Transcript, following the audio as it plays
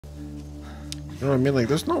You know what I mean? Like,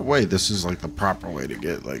 there's no way this is like the proper way to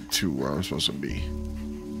get like to where I'm supposed to be.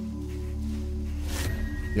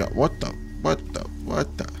 Yeah, what the?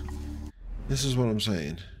 This is what I'm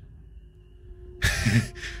saying.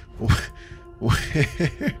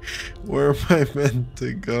 Where am I meant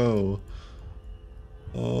to go?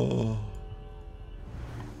 Oh.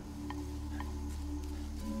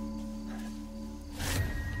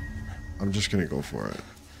 I'm just gonna go for it.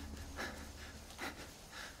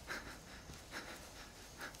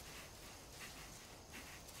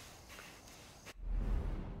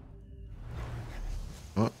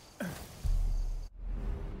 What?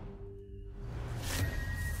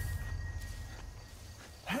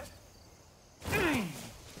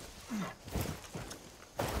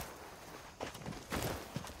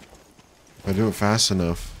 If I do it fast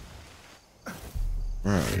enough.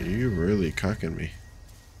 Bro, you really cucking me.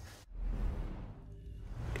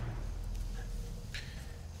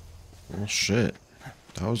 Oh shit.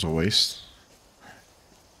 That was a waste.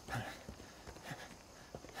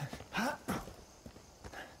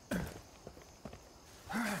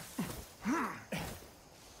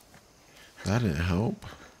 That didn't help.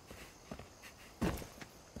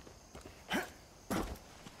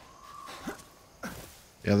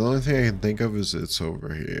 Yeah, the only thing I can think of is it's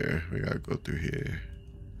over here. We gotta go through here.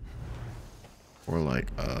 Or like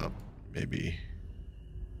up, maybe.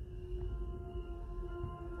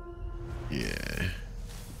 Yeah.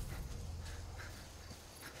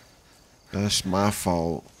 That's my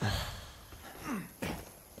fault.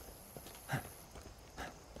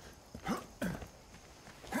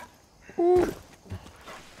 Ooh.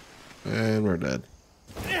 And we're dead.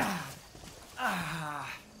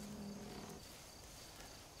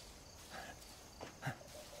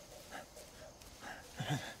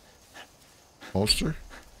 Holster?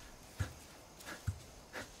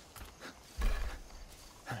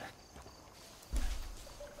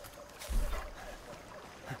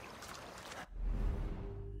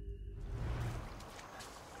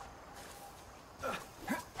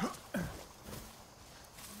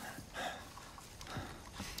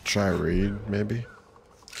 Try read, maybe. I'm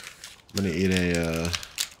gonna eat a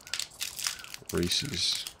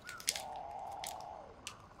Reese's.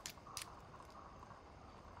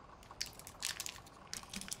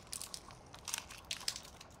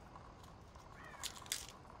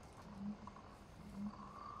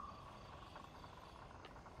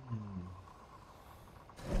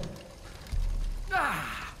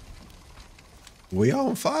 We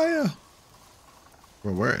on fire?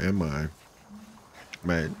 Well, where am I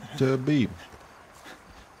meant to be?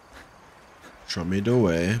 Show me the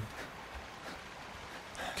way.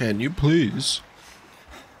 Can you please?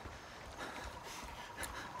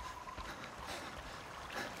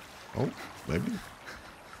 Oh, maybe.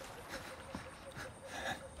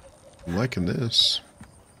 I'm liking this.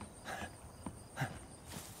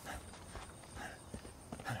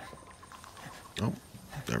 Oh,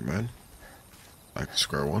 never mind. Back to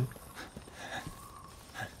square one.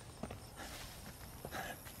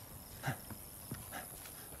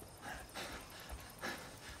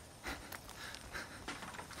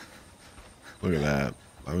 Look at that.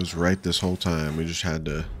 I was right this whole time. We just had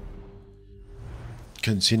to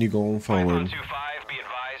continue going forward. Python 2-5, be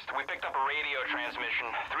advised. We picked up a radio transmission.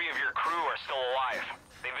 3 of your crew are still alive.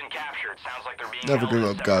 They've been captured. Sounds like they're being Never held give in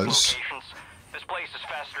up, separate guys. locations. This place is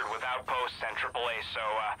festered with outposts and AAA, so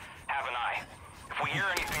have an eye. If we hear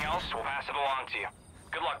anything else, we'll pass it along to you.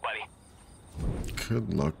 Good luck, buddy.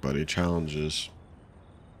 Good luck, buddy. Challenges.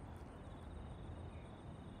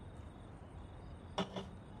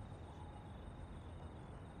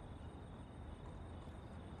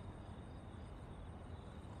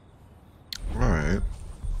 Alright.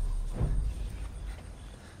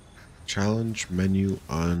 Challenge menu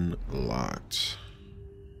unlocked.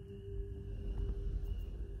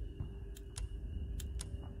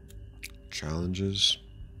 Challenges.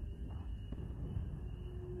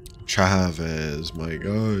 Chavez, my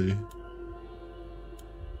guy.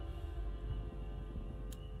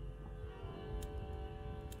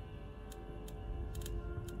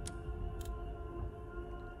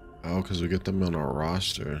 Oh, because we get them on our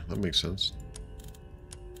roster. That makes sense.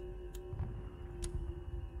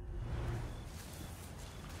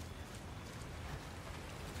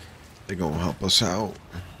 They're gonna help us out.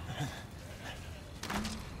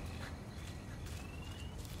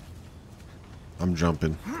 I'm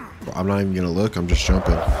jumping. I'm not even gonna look, I'm just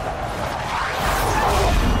jumping.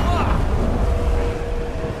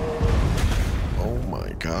 Oh my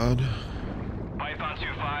god. Python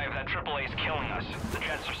 2-5, that AAA's killing us. The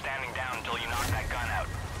jets are standing down until you knock that gun out.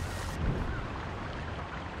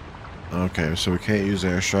 Okay, so we can't use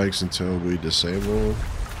airstrikes until we disable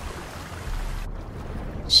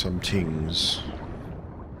some things.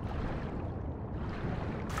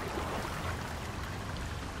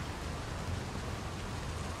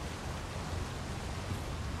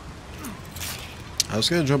 I was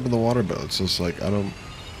gonna jump in the water, but it's just like I'm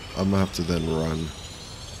gonna have to then run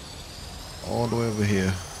all the way over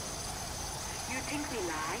here. You think we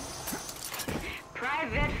lie?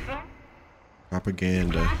 Private phone?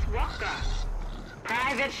 Propaganda. Class Walker.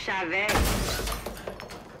 Private Chavez.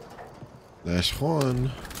 That's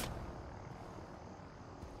one.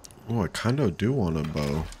 Oh, I kind of do want a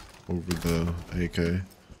bow over the AK.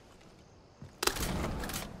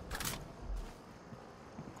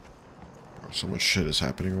 So much shit is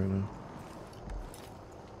happening right now.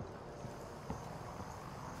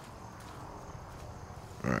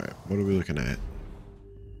 Alright, what are we looking at?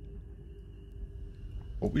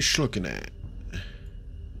 What we looking at?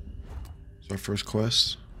 It's our first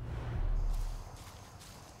quest.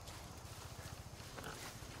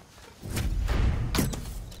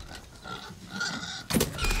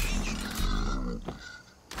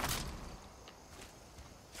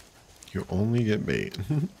 You only get bait.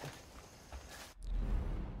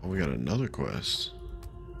 Oh, we got another quest.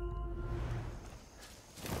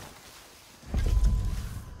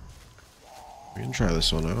 We can try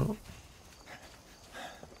this one out.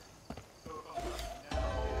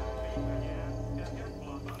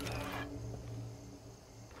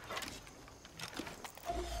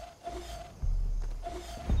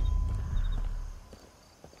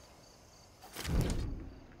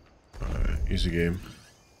 Alright, easy game.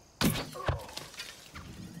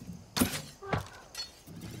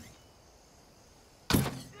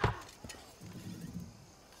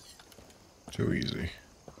 Too easy.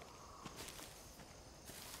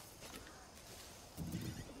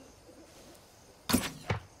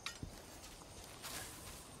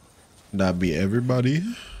 That be everybody.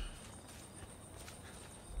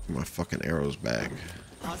 My fucking arrows back.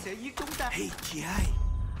 Hey, GI.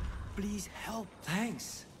 Please help.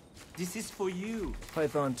 Thanks. This is for you.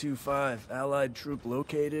 Python 2-5, allied troop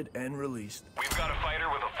located and released. We've got a fighter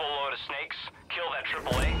with a full load of snakes. Kill that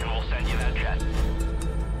AAA and we'll send you that jet.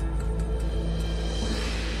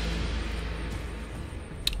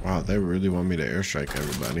 Wow, they really want me to airstrike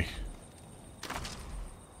everybody.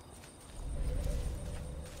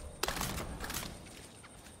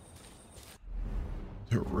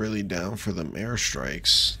 They're really down for them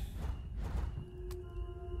airstrikes.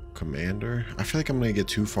 Commander? I feel like I'm gonna get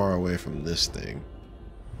too far away from this thing.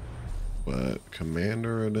 But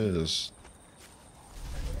Commander it is.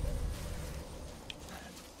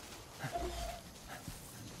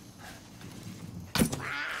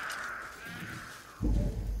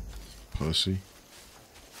 Pussy.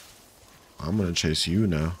 I'm gonna chase you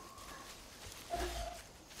now.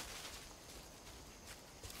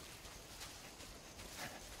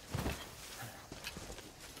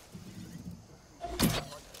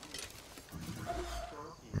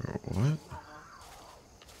 What?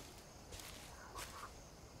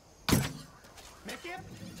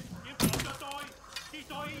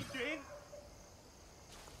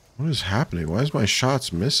 What is happening? Why is my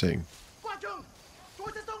shots missing?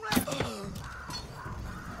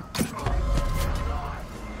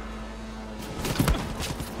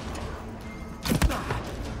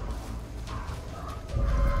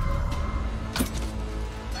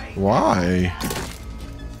 Why?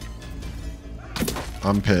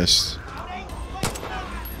 I'm pissed.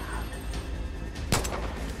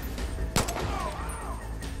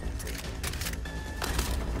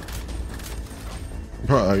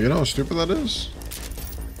 Bro, you know how stupid that is?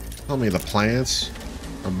 Tell me the plants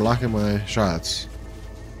are blocking my shots.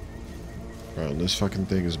 Bro, this fucking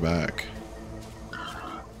thing is back.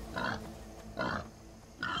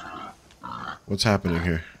 What's happening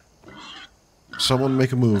here? Someone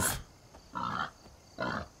make a move.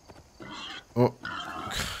 Oh,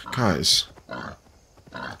 guys.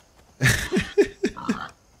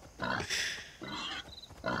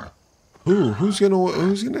 Who's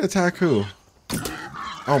gonna attack who?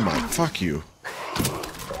 Oh my, fuck you.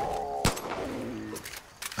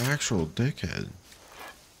 Actual dickhead.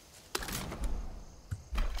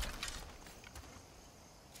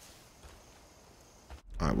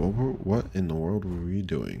 Alright, what in the world were we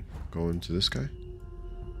doing? Going to this guy?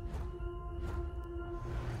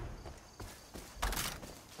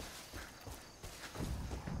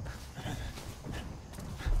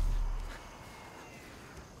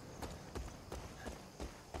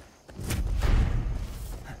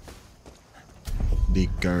 The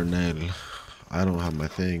Garnel. I don't have my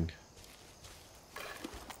thing.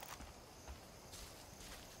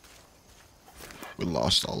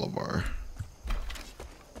 lost all of our...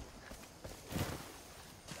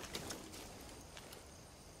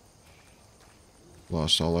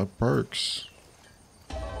 Lost all our perks.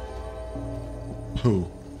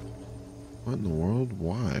 Who? What in the world?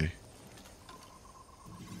 Why?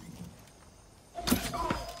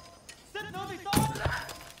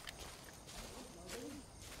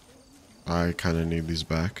 I kind of need these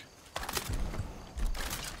back.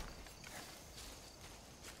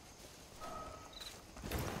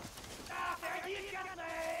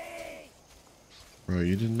 Bro,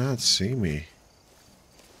 you did not see me.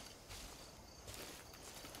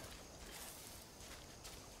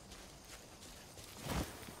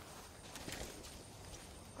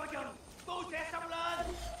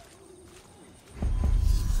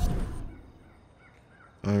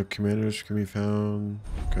 Commanders can be found.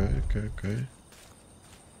 Okay.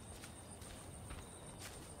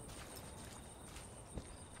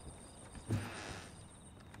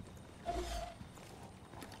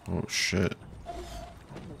 Oh shit.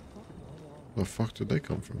 The fuck did they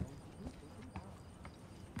come from?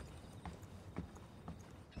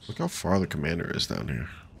 Look how far the commander is down here.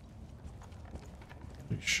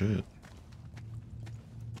 Holy shit.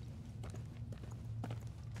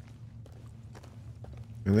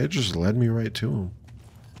 And they just led me right to him.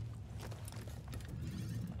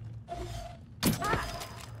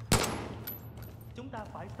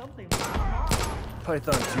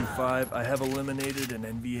 Python 2-5, I have eliminated an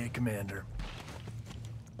NVA commander.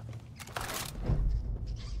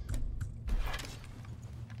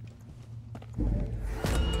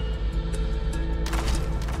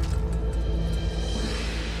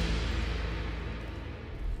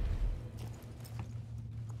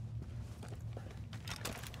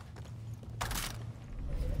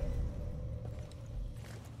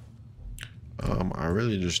 I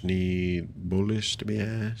really just need bullets to be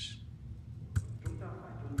asked.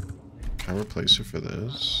 Can I replace it for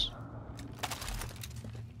this?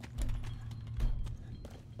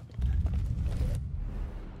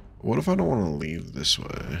 What if I don't want to leave this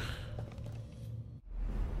way?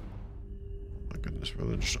 My goodness, bro,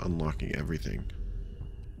 they're just unlocking everything.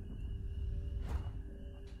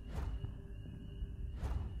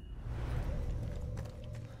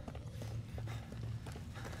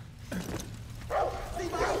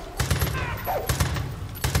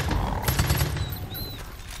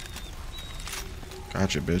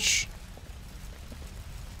 Gotcha, bitch.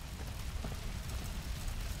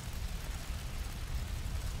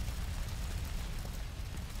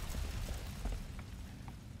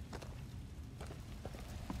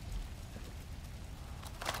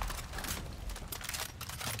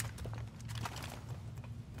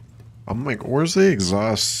 I'm like, where's the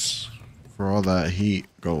exhaust for all that heat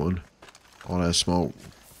going? All that smoke.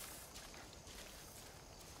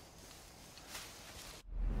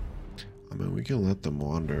 I mean, we can let them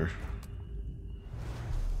wander.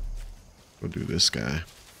 Go do this guy.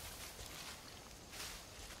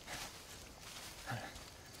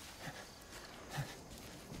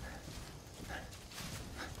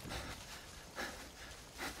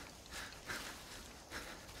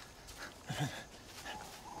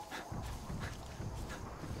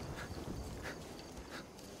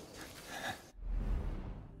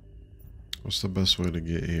 What's the best way to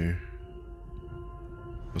get here?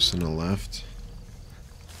 What's on the left?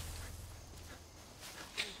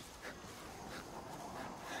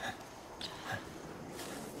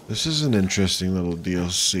 This is an interesting little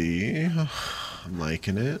DLC. I'm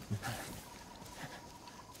liking it.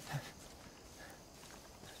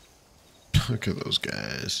 Look at those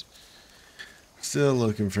guys. Still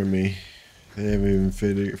looking for me. They haven't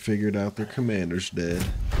even figured out their commander's dead.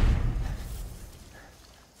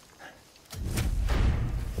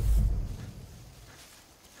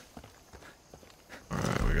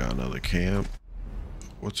 Alright, we got another camp.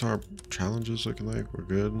 What's our challenges looking like? We're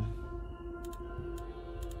good.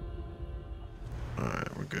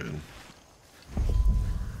 Alright, we're good.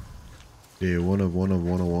 Yeah, one of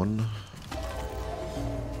 101.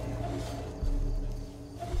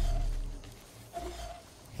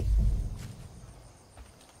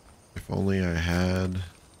 If only I had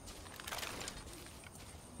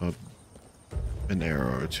an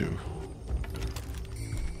arrow or two.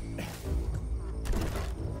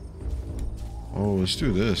 Oh, let's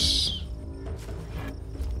do this.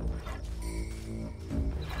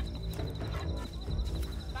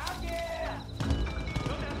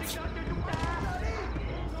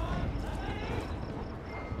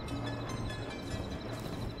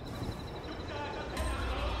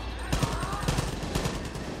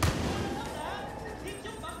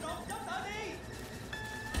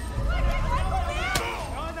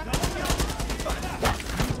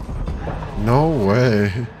 No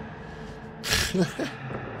way.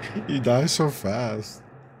 He dies so fast.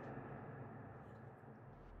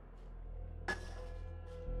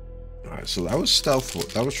 Alright, so that was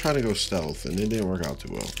stealth. That was trying to go stealth, and it didn't work out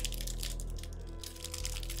too well.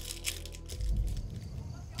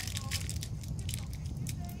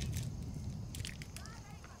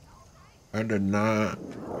 I did not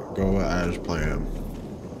go as planned.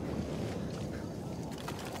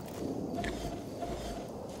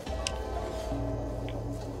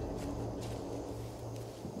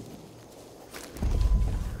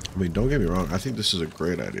 I mean, don't get me wrong. I think this is a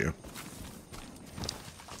great idea.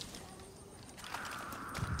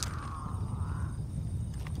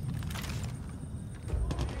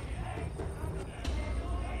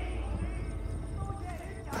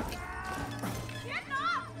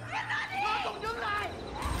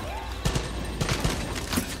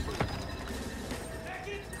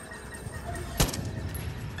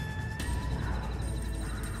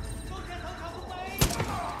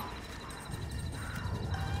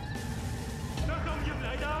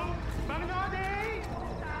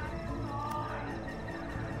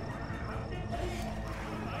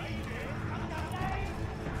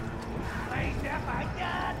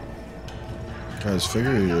 Guys,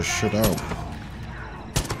 figure your shit out.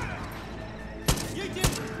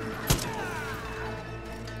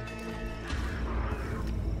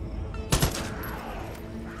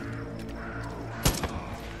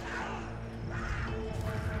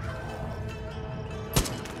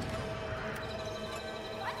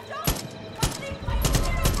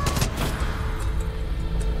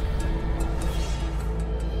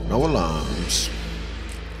 No alarms.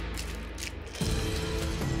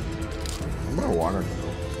 Water.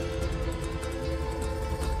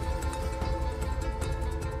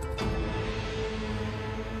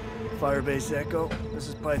 Firebase Echo, this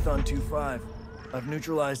is Python 2-5. I've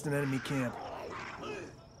neutralized an enemy camp.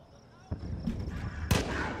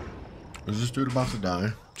 Is this dude about to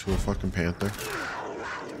die to a fucking panther?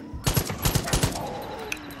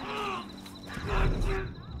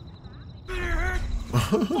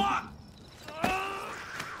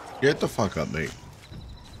 Get the fuck up, mate.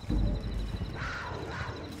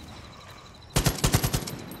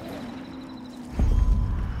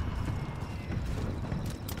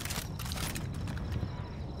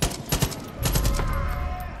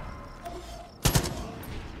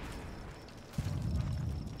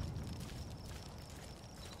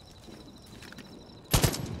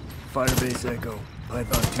 Firebase Echo,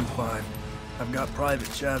 Python 2-5. I've got Private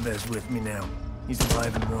Chavez with me now. He's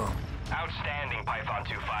alive and well. Outstanding, Python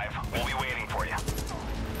 2-5. We'll be waiting for you.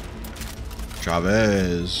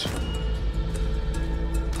 Chavez.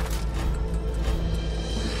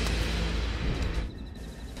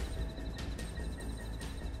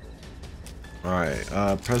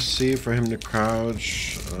 Alright, press C for him to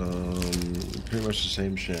crouch. Pretty much the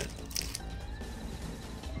same shit.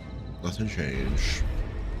 Nothing changed.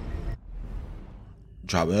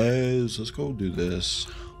 Chavez, let's go do this.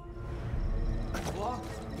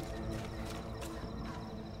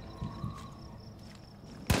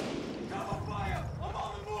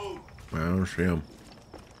 I don't see him.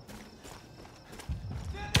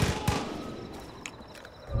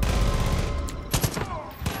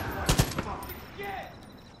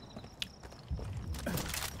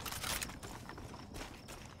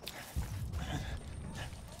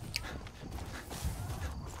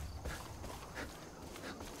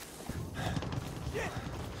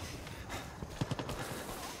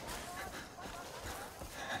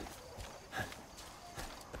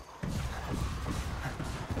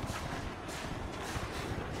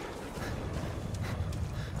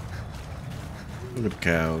 Look at the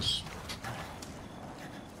cows.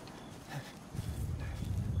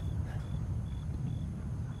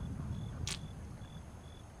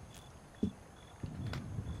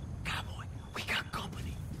 Cowboy, we got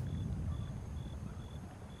company.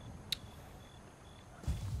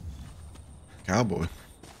 Cowboy.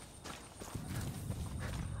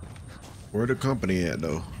 Where the company at,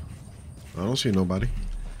 though? I don't see nobody.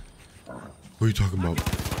 What are you talking about?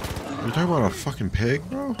 Are you talking about a fucking pig,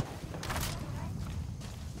 bro?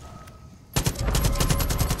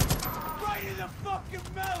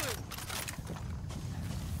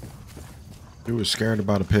 He was scared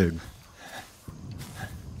about a pig.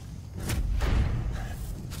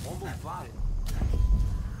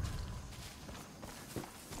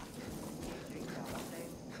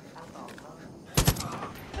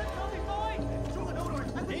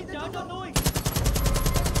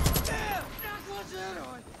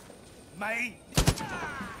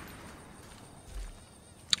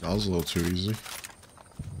 That was a little too easy.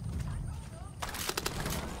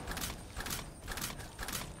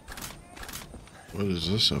 What is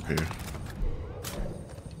this up here?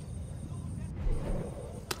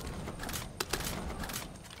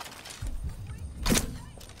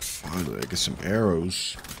 Finally, I get some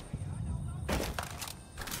arrows.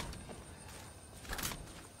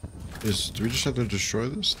 Do we just have to destroy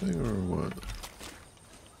this thing or what?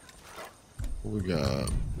 We got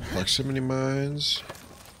proximity mines.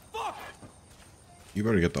 You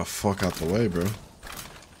better get the fuck out the way, bro.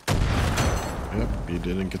 Yep, you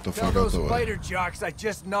didn't get the fuck out those the way. fighter jocks I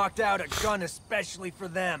just knocked out a gun especially for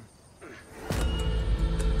them.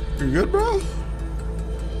 You good, bro?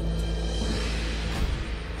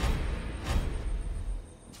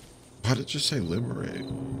 Why did you say liberate?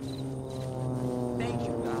 Thank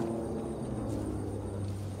you, Doc.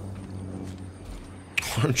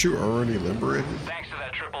 Aren't you already liberated? Thanks to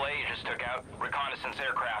that AAA you just took out, reconnaissance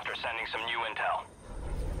aircraft are sending some new intel.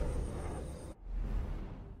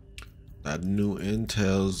 That new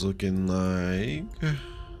intel's looking like...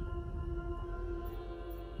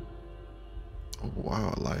 Oh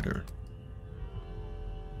wow, a lighter.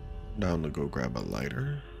 Down to go grab a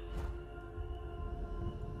lighter.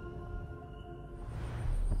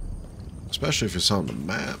 Especially if it's on the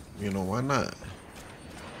map, you know, why not?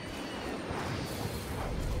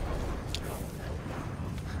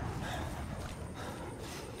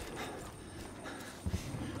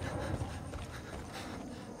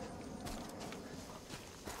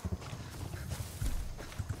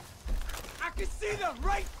 I can see them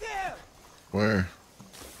right there. Where?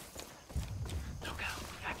 Look out,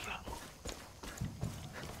 back up.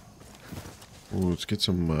 Ooh, let's get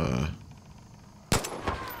some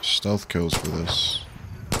stealth kills for this.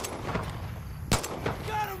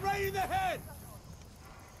 Got him right in the head.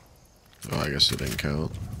 Oh, I guess it didn't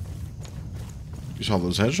count. You saw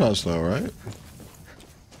those headshots though, right?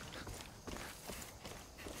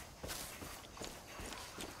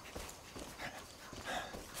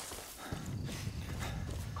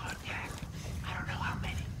 Contact. I don't know how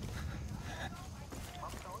many.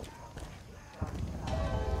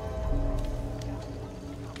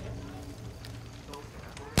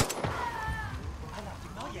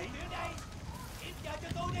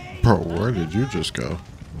 Bro, where did you just go?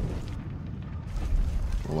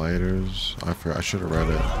 Lighters. I forgot. I should have read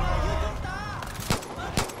it.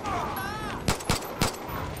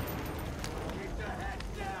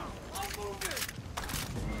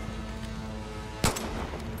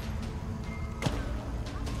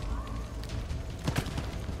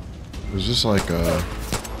 Was this like a...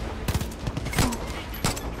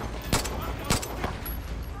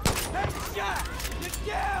 Headshot! Get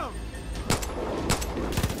down!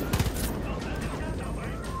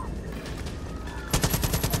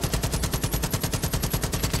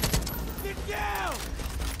 Get down!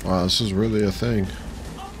 Wow, this is really a thing.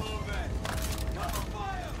 I'm moving! Cover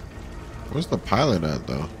fire! Where's the pilot at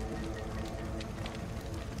though?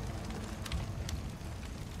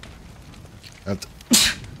 At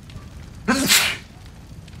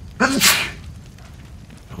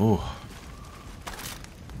oh.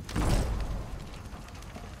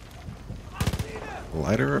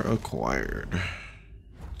 Lighter acquired.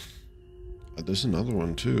 There's another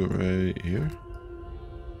one too, right here.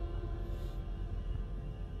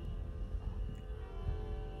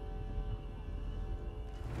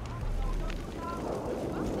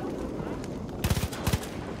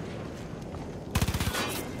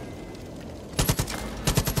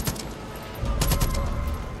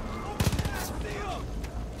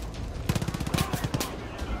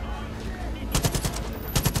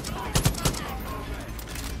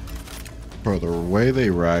 Bro, the way they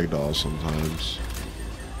ragdoll sometimes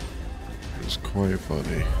is quite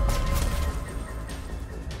funny.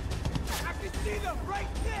 I can see them right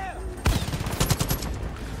there!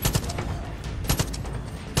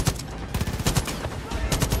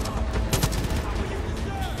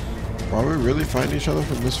 Are we really fighting each other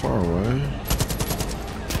from this far away?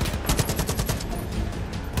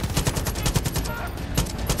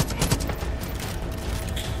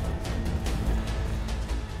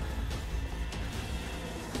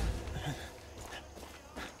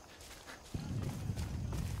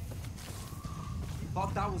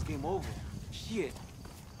 Thought that was game over. Shit.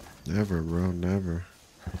 Never, bro, never.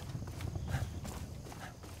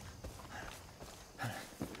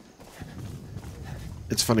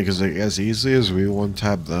 It's funny because like, as easily as we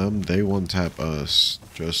one-tap them, they one-tap us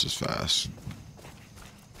just as fast.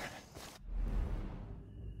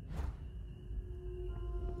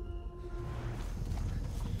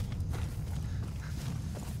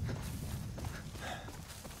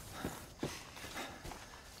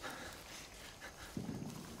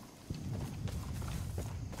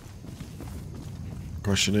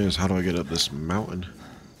 Question is, how do I get up this mountain?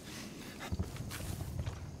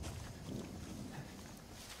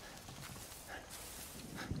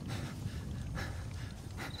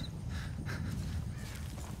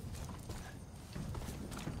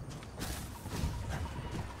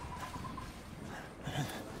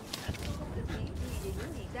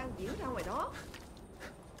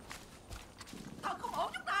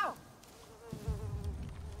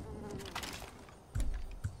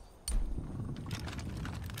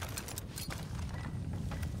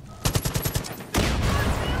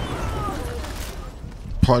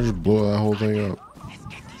 Probably just blow that whole thing up. Let's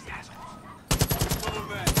get these assholes.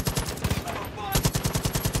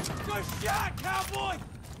 Good shot, cowboy!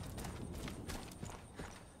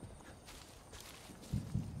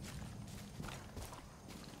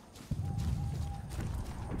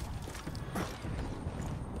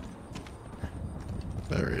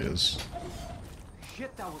 There he is.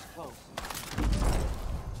 Shit, that was close.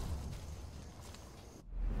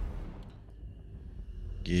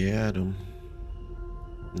 Get him.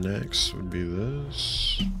 Next would be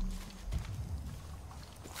this.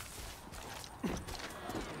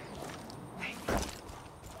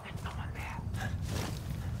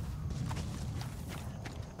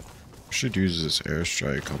 Should use this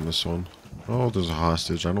airstrike on this one. Oh, there's a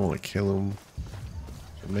hostage. I don't want to kill him.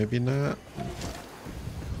 So maybe not.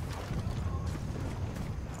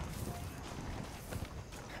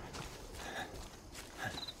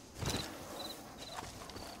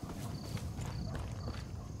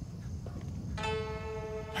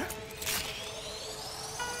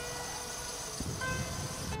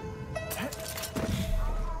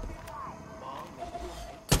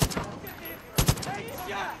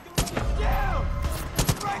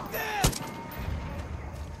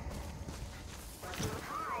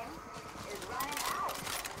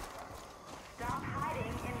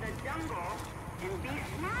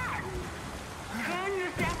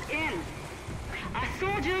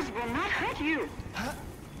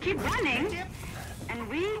 Keep running, and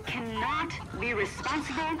we cannot be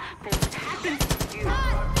responsible for what happens to you.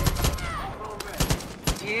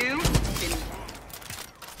 You can...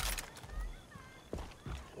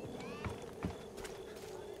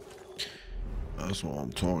 That's what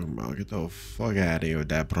I'm talking about. Get the fuck out of here with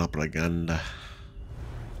that propaganda.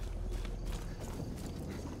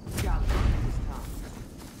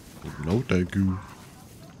 No thank you.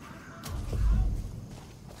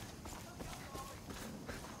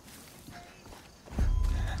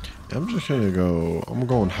 I'm just gonna go. I'm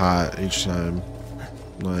going hot each time.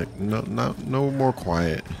 Like no more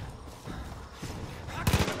quiet.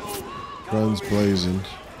 Guns blazing.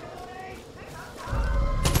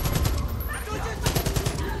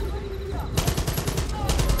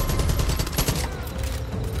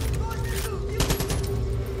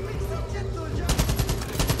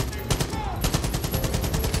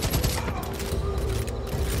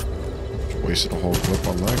 Wasted a whole clip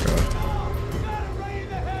on that guy.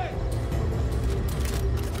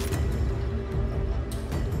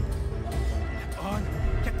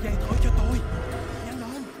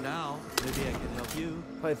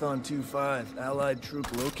 Python 2-5, allied troop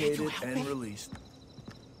located and released.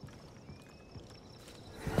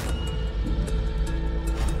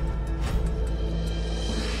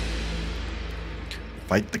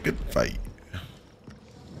 Fight the good fight.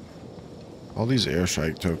 All these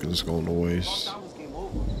airstrike tokens going to waste.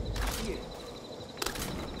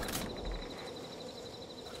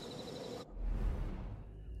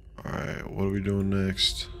 Alright, what are we doing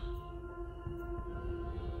next?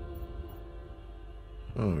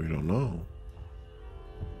 Oh, we don't know.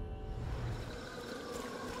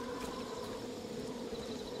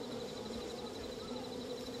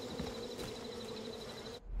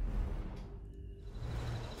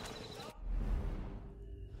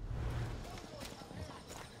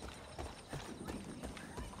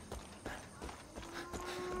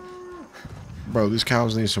 Bro, these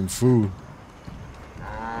cows need some food.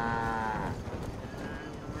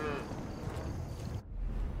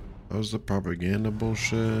 That was the propaganda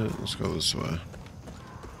bullshit. Let's go this way.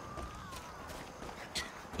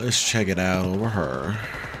 Let's check it out over her.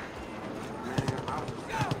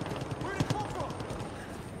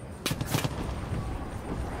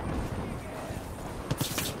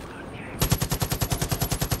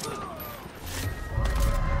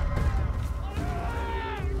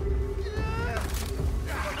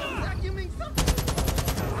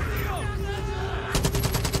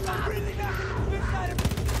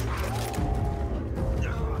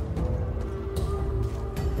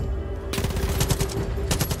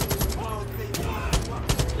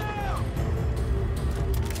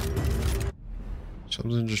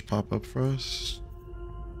 Something just pop up for us.